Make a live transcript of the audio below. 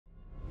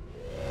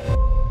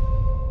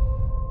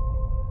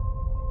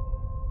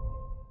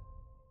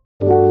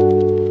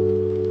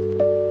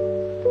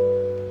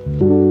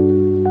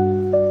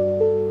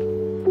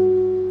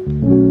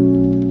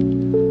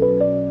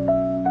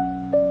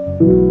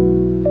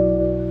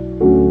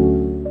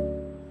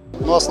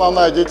Ну,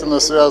 основная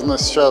деятельность связана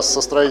сейчас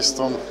со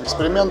строительством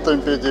эксперимента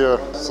MPD,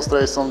 со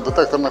строительством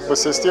детекторных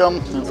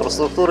подсистем,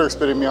 инфраструктуры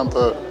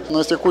эксперимента.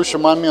 На текущий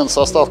момент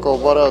состав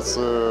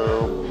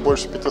коллаборации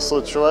больше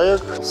 500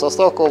 человек. В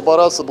состав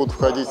коллаборации будут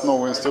входить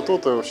новые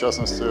институты, в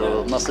частности,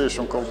 на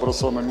следующем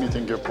коллаборационном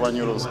митинге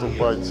планируют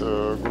вступать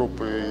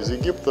группы из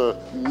Египта.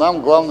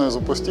 Нам главное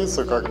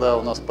запуститься, когда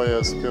у нас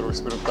появятся первые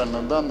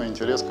экспериментальные данные,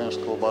 интерес,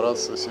 конечно,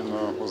 коллаборации сильно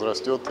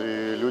возрастет,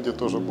 и люди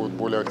тоже будут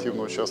более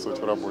активно участвовать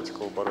в работе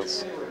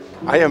коллаборации.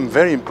 I am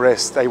very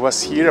impressed. I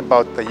was here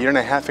about a year and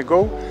a half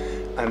ago,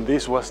 and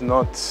this was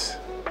not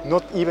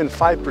even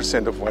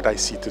 5% of what I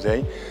see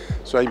today.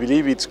 So I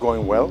believe it's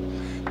going well.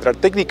 There are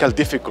technical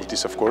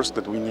difficulties, of course,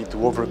 that we need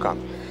to overcome.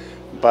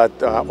 But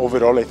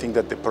overall, I think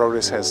that the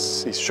progress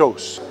it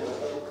shows.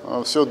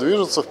 Все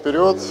движется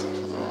вперед.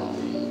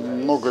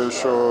 Много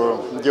еще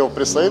дел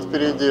предстоит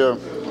впереди.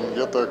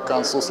 Где-то к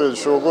концу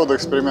следующего года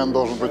эксперимент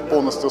должен быть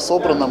полностью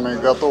собранным и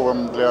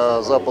готовым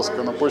для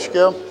запуска на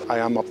пучке. I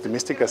am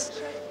optimistic as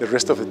the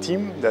rest of the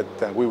team that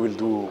we will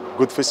do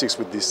good physics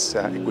with this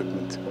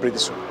equipment pretty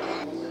soon.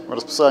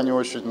 Расписание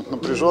очень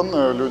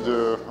напряженное,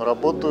 люди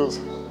работают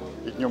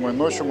и днем, и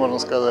ночью, можно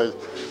сказать.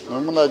 Но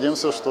мы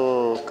надеемся,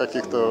 что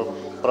каких-то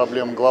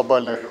проблем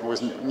глобальных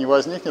не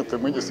возникнет, и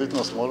мы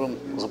действительно сможем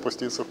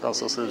запуститься в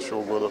конце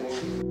следующего года.